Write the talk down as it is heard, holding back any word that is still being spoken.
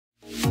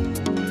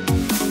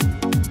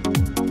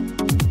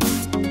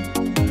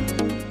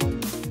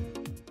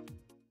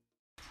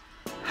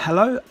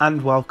Hello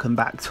and welcome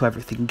back to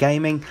Everything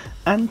Gaming,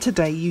 and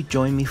today you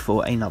join me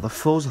for another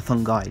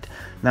Forzathon guide.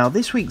 Now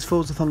this week's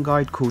Forzathon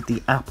guide, called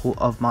the Apple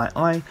of My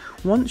Eye,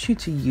 wants you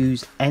to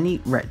use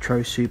any retro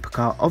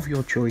supercar of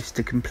your choice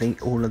to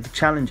complete all of the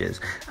challenges,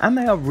 and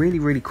they are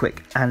really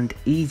quick and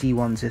easy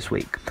ones this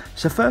week.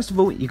 So first of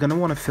all, you're going to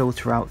want to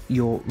filter out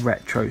your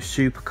retro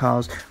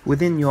supercars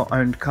within your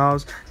owned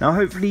cars. Now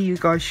hopefully you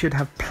guys should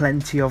have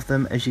plenty of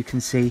them. As you can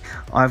see,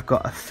 I've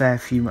got a fair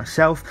few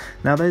myself.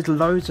 Now there's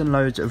loads and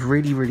loads of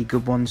really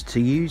good ones to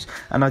use,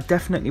 and I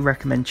definitely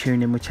recommend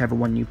tuning whichever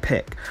one you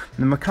pick.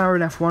 The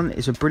McLaren F1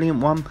 is a brilliant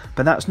one,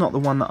 but that's not the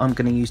one that I'm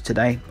going to use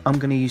today. I'm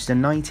going to use the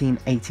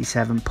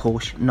 1987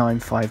 Porsche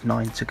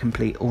 959 to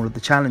complete all of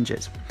the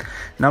challenges.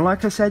 Now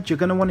like I said, you're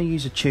going to want to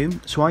use a tune,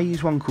 so I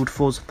use one called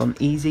Forzathon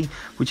Easy,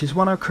 which is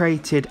one I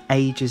created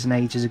ages and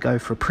ages ago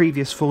for a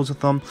previous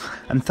Forzathon,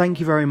 and thank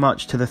you very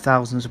much to the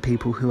thousands of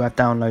people who have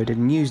downloaded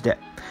and used it.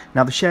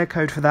 Now the share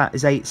code for that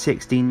is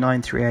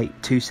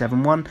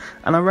 816938271,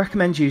 and I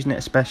recommend using it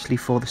especially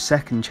for the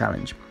second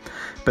challenge.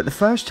 But the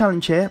first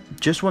challenge here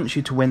just wants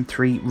you to win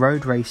 3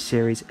 Road Race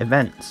Series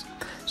events.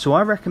 So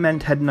I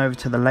recommend heading over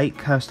to the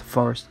Lakehurst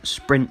Forest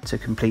Sprint to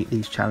complete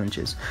these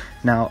challenges.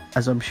 Now,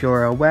 as I'm sure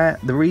you're aware,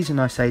 the reason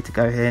I say to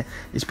go here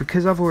is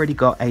because I've already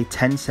got a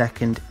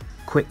 10-second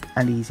quick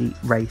and easy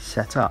race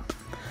set up.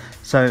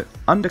 So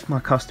under my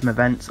custom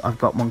events, I've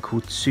got one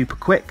called Super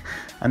Quick,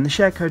 and the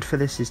share code for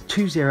this is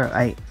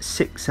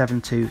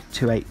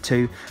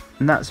 208672282,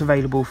 and that's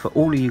available for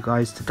all of you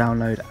guys to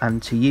download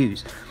and to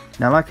use.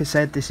 Now like I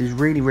said, this is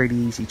really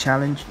easy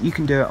challenge. You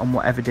can do it on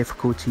whatever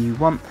difficulty you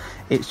want.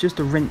 It's just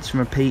a rinse and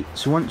repeat,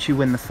 so once you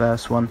win the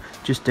first one,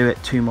 just do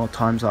it 2 more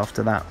times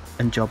after that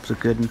and jobs are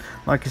good. And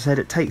like I said,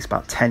 it takes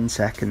about 10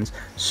 seconds.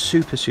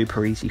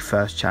 Super easy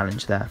first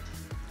challenge there.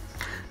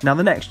 Now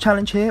the next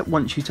challenge here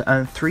wants you to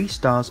earn 3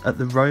 stars at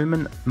the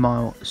Roman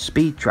Mile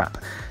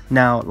Speedtrap.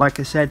 Now like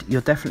I said,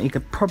 you're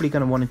probably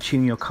going to want to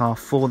tune your car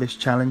for this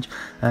challenge.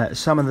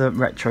 Some of the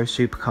retro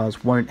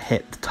supercars won't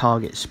hit the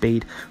target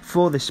speed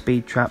for this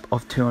speed trap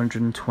of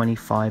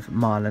 225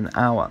 miles an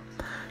hour.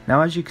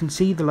 Now as you can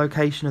see, the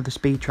location of the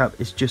speed trap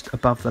is just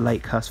above the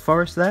Lakehurst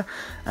Forest there,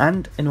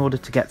 and in order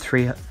to get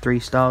 3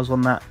 stars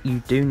on that,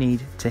 you do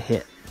need to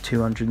hit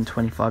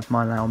 225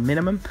 mile an hour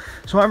minimum.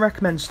 So I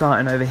recommend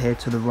starting over here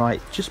to the right,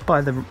 just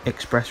by the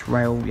express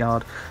rail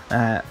yard,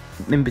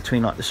 in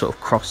between like the sort of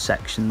cross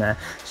section there,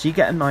 so you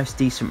get a nice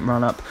decent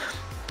run up.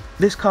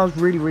 This car's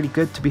really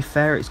good. To be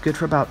fair, it's good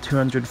for about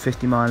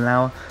 250 mile an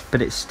hour,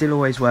 but it's still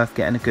always worth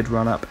getting a good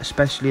run up,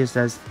 especially as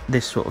there's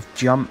this sort of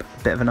jump,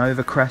 bit of an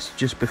overcrest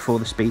just before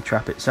the speed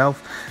trap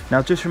itself.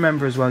 Now just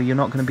remember as well, you're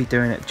not going to be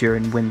doing it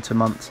during winter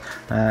months,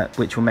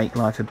 which will make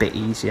life a bit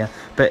easier,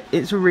 but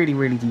it's a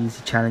really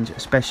easy challenge,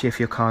 especially if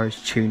your car is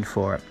tuned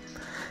for it.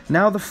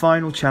 Now the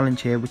final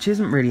challenge here, which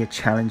isn't really a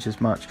challenge as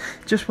much,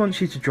 just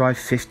wants you to drive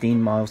 15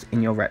 miles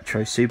in your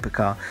retro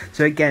supercar.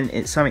 So again,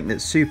 it's something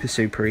that's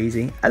super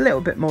easy, a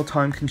little bit more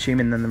time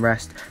consuming than the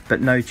rest,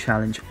 but no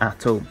challenge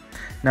at all.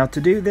 Now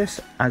to do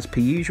this, as per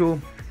usual,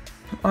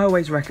 I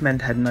always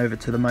recommend heading over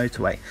to the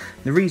motorway.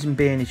 The reason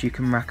being is you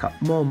can rack up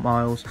more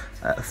miles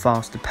at a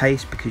faster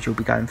pace because you'll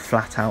be going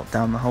flat out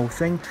down the whole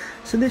thing.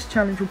 So this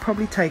challenge will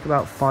probably take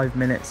about 5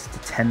 minutes to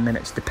 10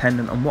 minutes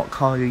dependent on what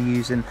car you're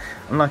using,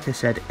 and like I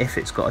said, if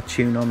it's got a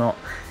tune or not.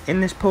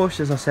 In this Porsche,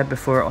 as I said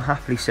before, it will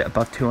happily sit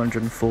above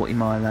 240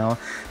 miles an hour,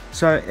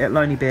 so it'll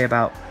only be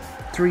about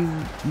 3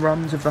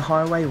 runs of the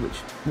highway, which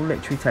will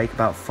literally take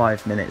about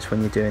 5 minutes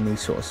when you're doing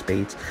these sort of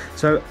speeds.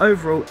 So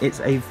overall, it's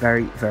a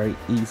very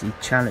easy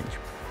challenge.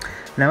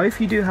 Now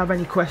if you do have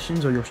any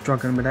questions or you're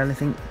struggling with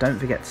anything, don't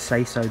forget to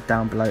say so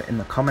down below in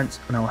the comments,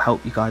 and I'll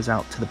help you guys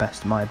out to the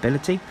best of my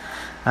ability.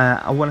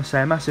 I want to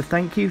say a massive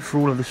thank you for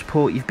all of the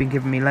support you've been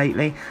giving me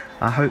lately.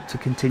 I hope to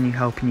continue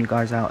helping you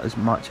guys out as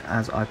much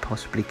as I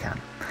possibly can.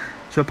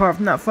 So apart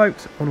from that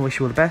folks, I want to wish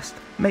you all the best.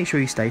 Make sure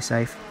you stay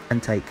safe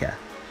and take care.